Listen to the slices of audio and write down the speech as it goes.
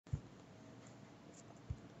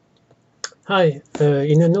Hi,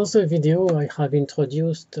 in another video I have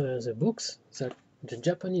introduced the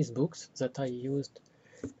Japanese books that I used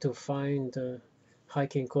to find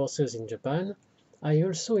hiking courses in Japan. I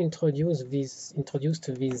also introduced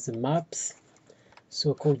these maps,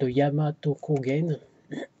 so-called the Yamatokogen.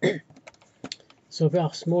 So they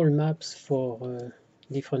are small maps for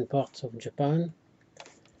different parts of Japan.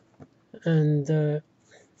 And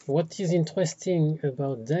what is interesting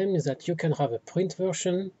about them is that you can have a print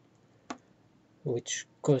version, which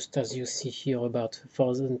cost, as you see here, about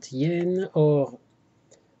 1,000 yen, or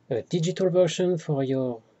a digital version for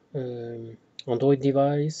your Android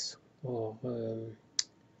device or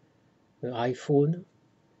iPhone,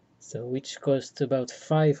 so which costs about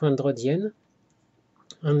 500 yen,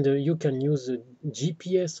 and you can use the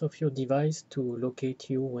GPS of your device to locate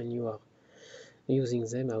you when you are using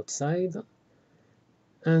them outside.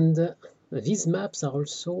 And these maps are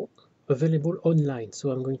also available online, so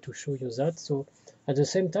I'm going to show you that. So at the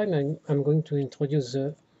same time, I'm going to introduce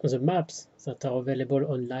the maps that are available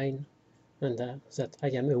online and that I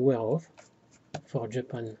am aware of for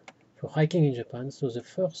Japan, for hiking in Japan. So the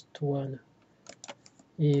first one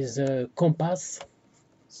is Compass.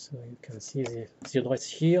 So you can see the address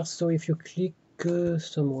here. So if you click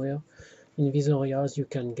somewhere in these areas, you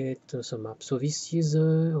can get some maps. So this is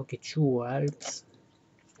okay, Chuo Alps,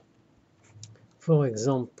 for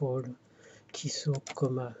example,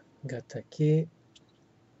 Kisokoma Gatake.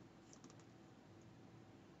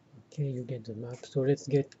 Okay, you get the map. So let's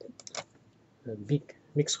get a big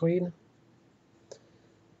screen.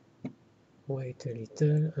 Wait a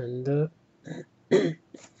little, and okay,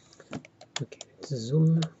 let's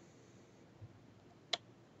zoom.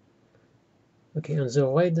 Okay, and the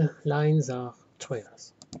red lines are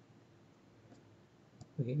trails.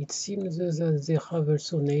 Okay, it seems that they have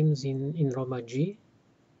also names in Romaji,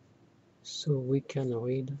 so we can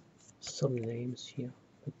read some names here,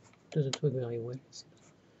 but it doesn't work very well.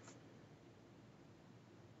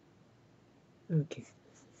 Okay.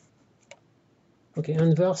 Okay,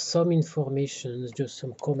 and there are some information, just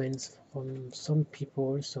some comments from some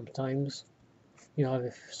people. Sometimes you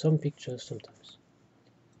have some pictures sometimes.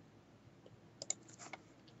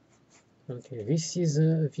 Okay, this is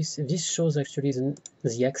this shows actually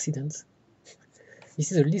the accidents.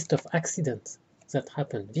 This is a list of accidents that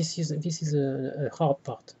happened. This is a hard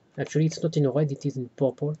part. Actually, it's not in red; it is in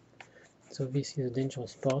purple. So this is a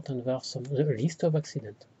dangerous part, and there are a list of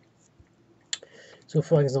accidents. So,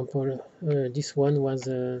 for example, this one was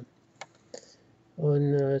on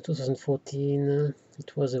 2014.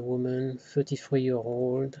 It was a woman,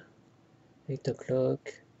 33-year-old, 8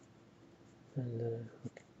 o'clock, and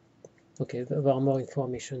okay, there are more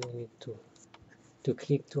information. We need to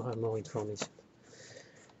click to have more information.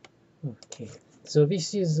 Okay, so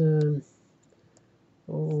this is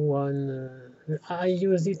one. I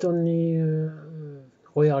use it only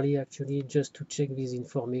rarely, actually, just to check these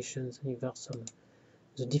informations. If there are some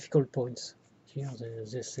the difficult points here,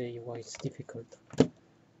 they say why it's difficult.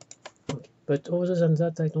 Okay, but other than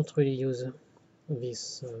that, I don't really use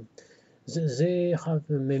this. They have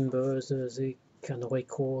members. They can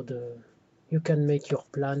record. You can make your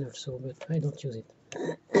plan also, but I don't use it.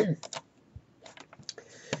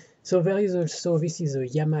 So there is also, this is a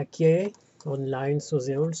Yamakei online, so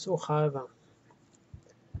they also have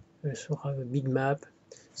a big map.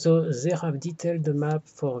 So they have detailed the map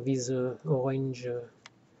for these orange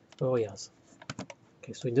areas.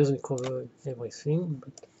 Okay, so it doesn't cover everything,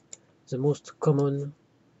 but the most common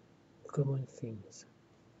things.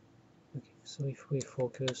 Okay, so if we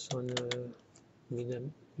focus on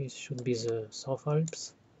this should be the South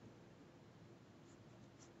Alps.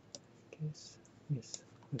 Yes, yes.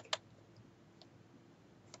 Okay.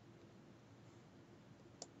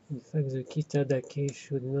 In fact, the Kitadake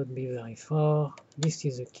should not be very far. This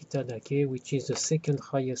is the Kitadake, which is the second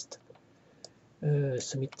highest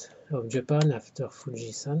summit of Japan after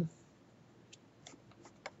Fujisan.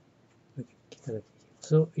 Okay, Kitadake.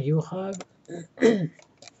 So you have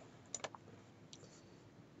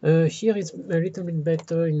here is a little bit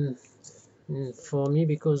better for me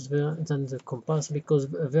because than the compass, because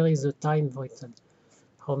there is a time written,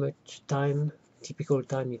 how much time, typical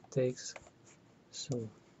time it takes. So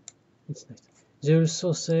it's nice. They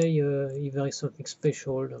also say if there is something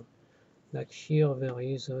special, like here there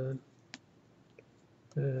is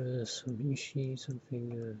some ishi,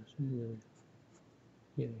 something,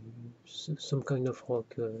 yeah, some kind of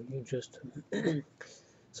rock. You just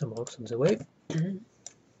some rocks on the way.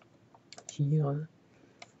 Here,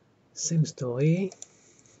 same story,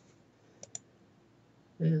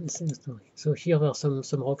 and same story. So here are some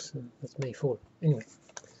rocks that may fall. Anyway,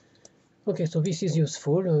 Okay, so this is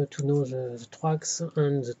useful to know the tracks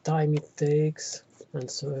and the time it takes and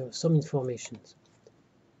so, some information.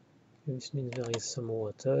 This means there is some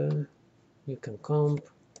water, you can camp,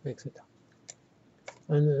 etc.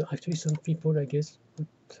 And actually some people, I guess,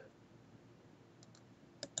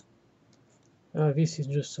 this is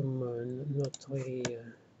just some not really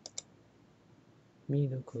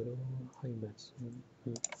middle color, high bats.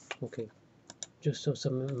 Okay, just so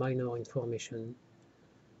some minor information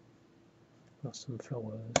or some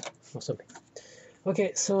flowers or something.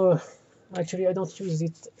 Okay, so actually I don't use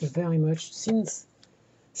it very much since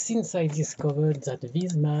I discovered that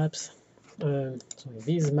these maps are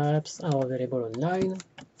available online.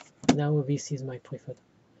 Now this is my preferred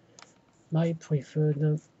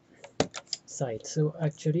site. So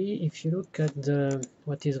actually, if you look at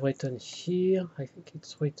what is written here, I think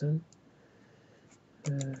it's written.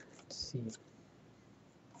 Let's see.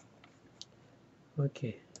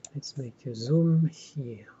 Okay, let's make a zoom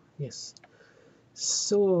here. Yes.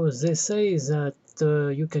 So they say that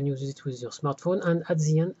you can use it with your smartphone, and at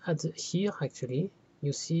the end, here actually,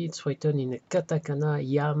 you see it's written in a katakana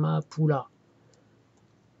Yamapura.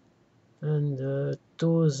 And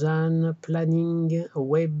Tozan planning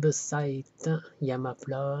website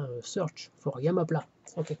Yamapura, search for Yamapura.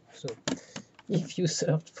 Okay, so if you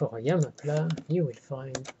search for Yamapura, you will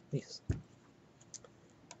find this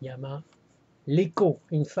Yamareko.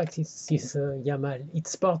 In fact, it's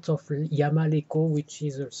it's part of Yamareko, which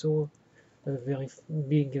is also a very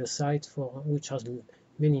big site for which has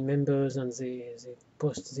many members, and they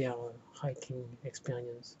post their hiking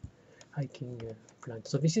experience. Hiking plan.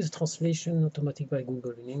 So this is translation automatic by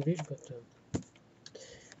Google in English, but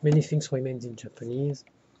many things remained in Japanese.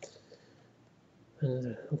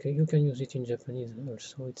 And okay, you can use it in Japanese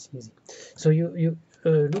also. It's easy. So you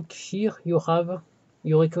look here.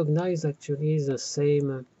 You recognize actually the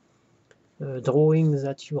same drawing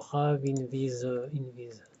that you have in these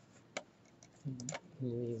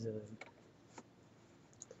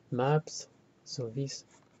maps. So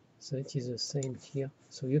it is the same here.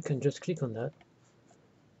 So you can just click on that.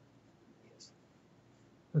 Yes.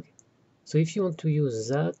 Okay. So if you want to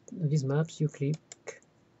use these maps, you click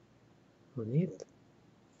on it.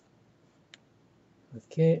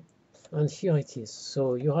 Okay, and here it is.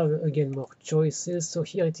 So you have again more choices. So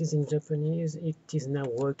here it is in Japanese. It is now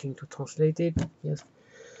working to translate it. Yes.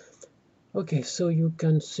 Okay, so you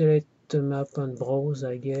can select the map and browse,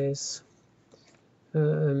 I guess.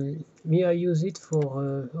 Me, I use it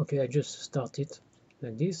for okay, I just start it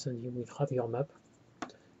like this, and you will have your map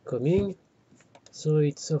coming. So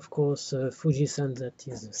it's of course Fujisan that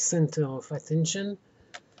is the center of attention,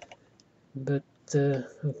 but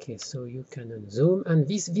okay, so you can zoom, and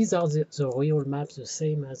these are the real maps, the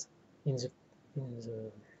same as in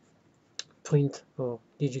the print or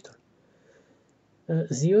digital.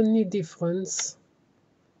 The only difference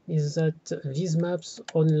is that these maps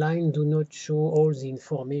online do not show all the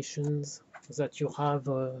informations that you have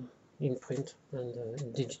in print and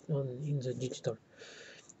in the digital.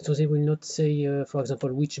 So they will not say, for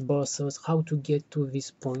example, which buses, how to get to this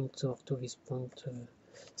point or to this point.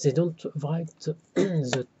 They don't write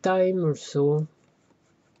the time also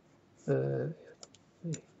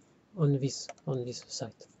on this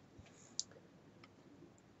site.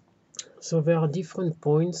 So there are different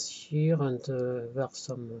points here, and there are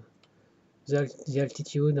some the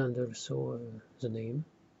altitude and also the name.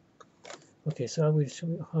 Okay, so I will show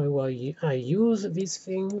you how I use this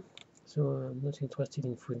thing. So I'm not interested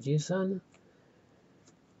in Fujisan.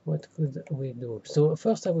 What could we do? So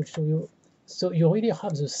first I will show you. So you already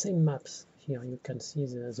have the same maps here. You can see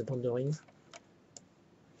the boundaries.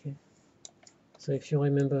 Okay. So if you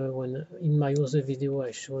remember when in my other video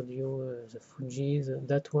I showed you the Fujis,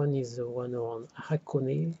 that one is the one around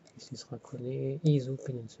Hakone. This is Hakone, Izu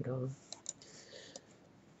Peninsula.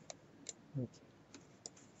 Okay.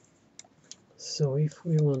 So if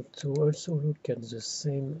we want to also look at the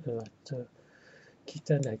same at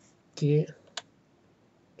Kitadake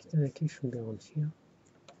should be around here.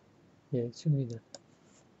 Yeah, it should be that.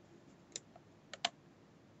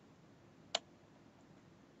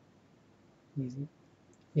 Easy.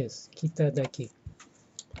 Yes, Kitadake.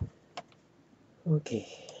 Okay.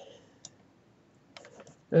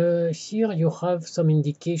 Here you have some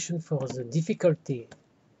indication for the difficulty,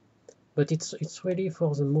 but it's really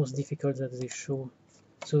for the most difficult that they show.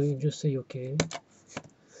 So you just say okay,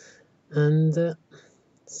 and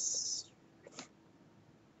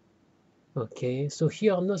okay. So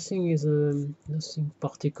here nothing is nothing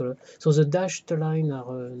particular. So the dashed line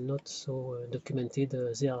are not so documented.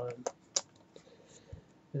 They are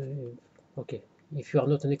okay. If you are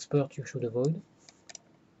not an expert, you should avoid.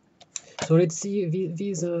 So let's see,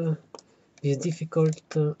 these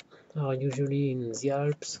difficult are usually in the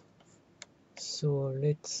Alps. So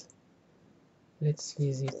let's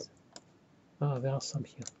visit. Ah, there are some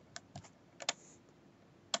here.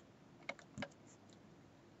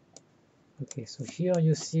 Okay, so here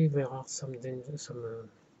you see there are some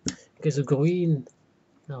because the green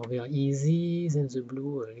are very easy, then the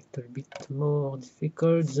blue a little bit more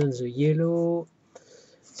difficult, then the yellow,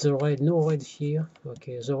 the red, no red here.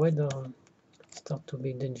 Okay, the red start to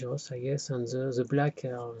be dangerous, I guess, and the black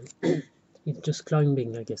are it's just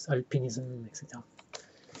climbing, I guess, alpinism, etc.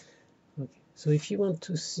 Okay, so if you want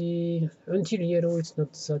to see until yellow, it's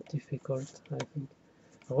not that difficult, I think.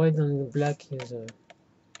 Red and black is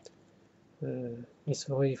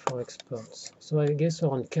very for experts. So I guess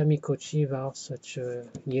on Kamikochi there are such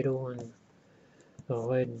yellow and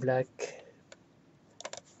red, black.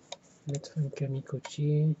 Let's find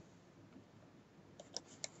Kamikochi.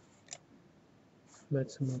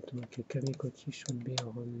 Matsumoto. Okay, Kamikochi should be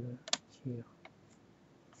around here.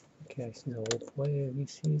 Okay, I see the ropeway.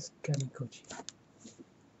 This is Kamikochi.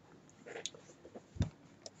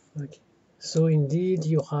 Okay, so indeed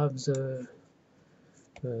you have the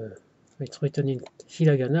it's written in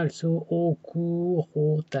hiragana also, oku,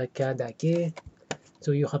 ro, taka, dake.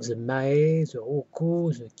 So you have the mae, the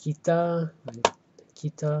oku, the kita,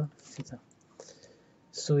 etc.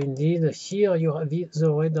 So indeed here you have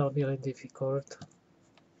the red are very difficult.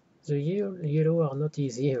 The yellow are not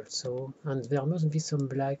easy also, and there must be some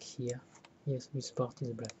black here. Yes, this part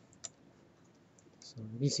is black. So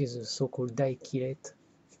this is the so-called daikiret.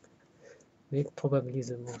 Probably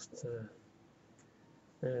the most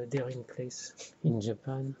daring place in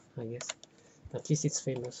Japan, I guess. At least it's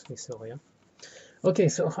famous, this area. Okay,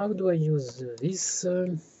 so how do I use this?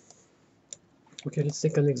 Okay, let's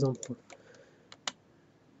take an example.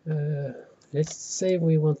 Let's say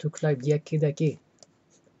we want to climb Yakedake.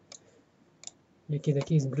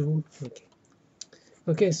 Yakedake is blue. Okay.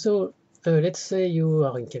 Okay, so let's say you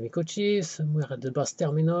are in Kamikochi, somewhere at the bus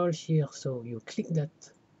terminal here. So you click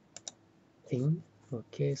that thing.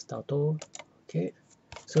 Okay, start all. Okay.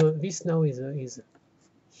 So this now is I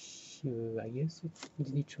guess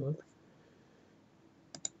did it show up?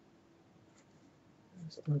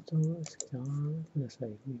 Start all, etc.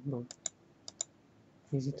 Bon.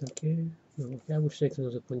 Is it okay? No, okay, I will select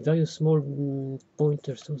another point. Very small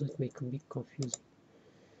pointers, so that make a bit confusing.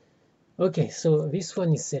 Okay, so this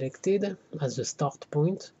one is selected as the start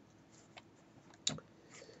point.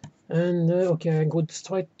 And okay, I go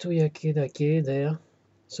straight to Yakedake there.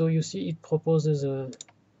 So you see it proposes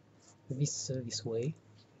this way,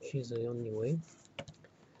 which is the only way.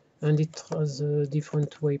 And it has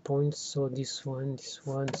different waypoints, so this one,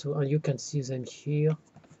 so and you can see them here.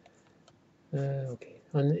 Okay,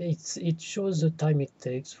 and it shows the time it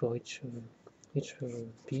takes for each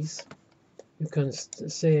piece. You can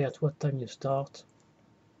say at what time you start.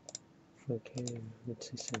 Okay, let's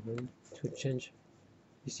say 7 to change.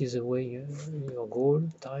 This is the way your goal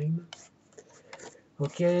time.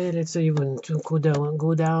 Okay, let's say you want to go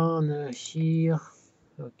down here.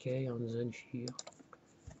 Okay, and then here,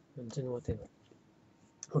 and then whatever.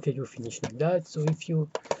 Okay, you finish like that. So if you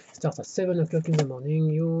start at 7 o'clock in the morning,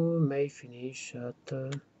 you may finish at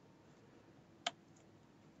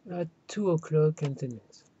 2 o'clock and 10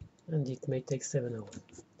 minutes, and it may take 7 hours.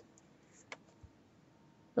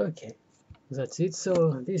 Okay, that's it.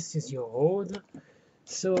 So this is your road.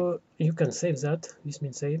 So you can save that. This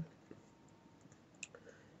means save.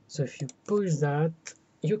 So if you push that,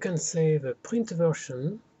 you can save a print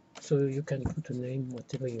version. So you can put a name,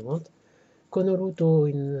 whatever you want. Konoruto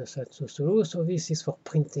in Satsusuru. So this is for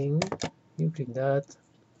printing. You click that,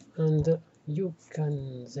 and you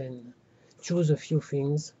can then choose a few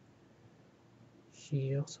things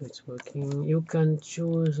here. So it's working. You can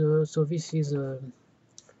choose. So this is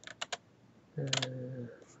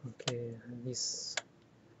okay, this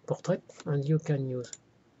portrait, and you can use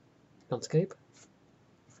landscape,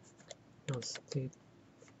 okay.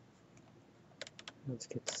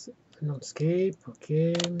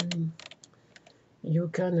 You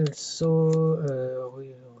can also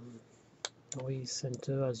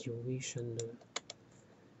recenter as you wish, and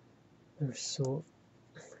also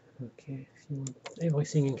okay, if you want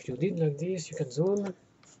everything included like this, you can zoom.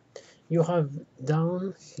 You have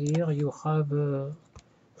down here, you have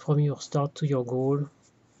from your start to your goal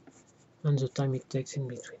and the time it takes in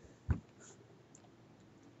between.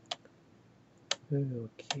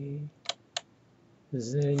 Okay,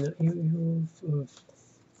 then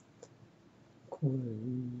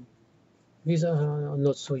these are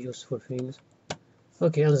not so useful things.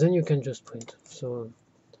 Okay, and then you can just print. So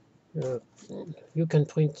you can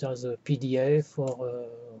print as a PDF or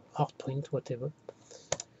hard print, whatever.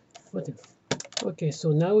 Okay,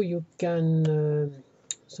 so now you can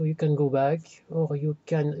go back, or you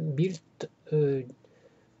can build a,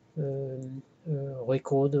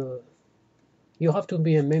 record. You have to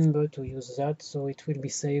be a member to use that, so it will be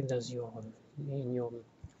saved as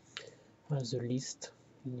as a list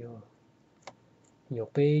in your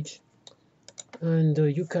page. And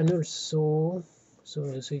you can also, so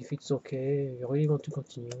if it's okay, you really want to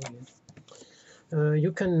continue,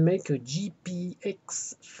 you can make a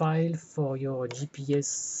GPX file for your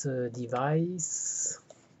GPS device.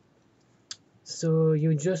 So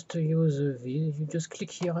you just use you just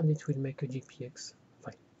click here and it will make a GPX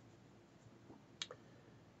file.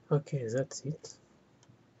 Okay, that's it.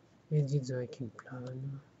 Edit the hiking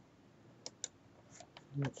plan.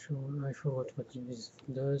 Not sure, I forgot what this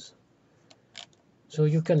does. So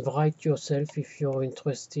you can write yourself if you're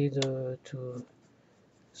interested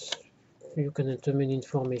you can enter many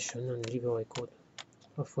information and leave a record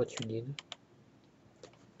of what you did,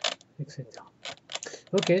 etc.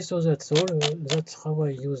 Okay, so that's all. That's how I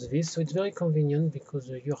use this. So it's very convenient because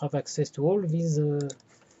you have access to all these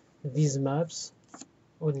maps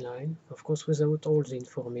online, of course without all the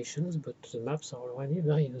informations, but the maps are already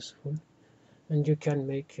very useful, and you can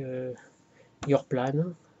make your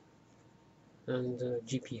plan and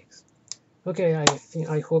GPX. Okay,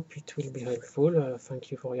 I hope it will be helpful. Thank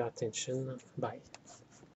you for your attention. Bye.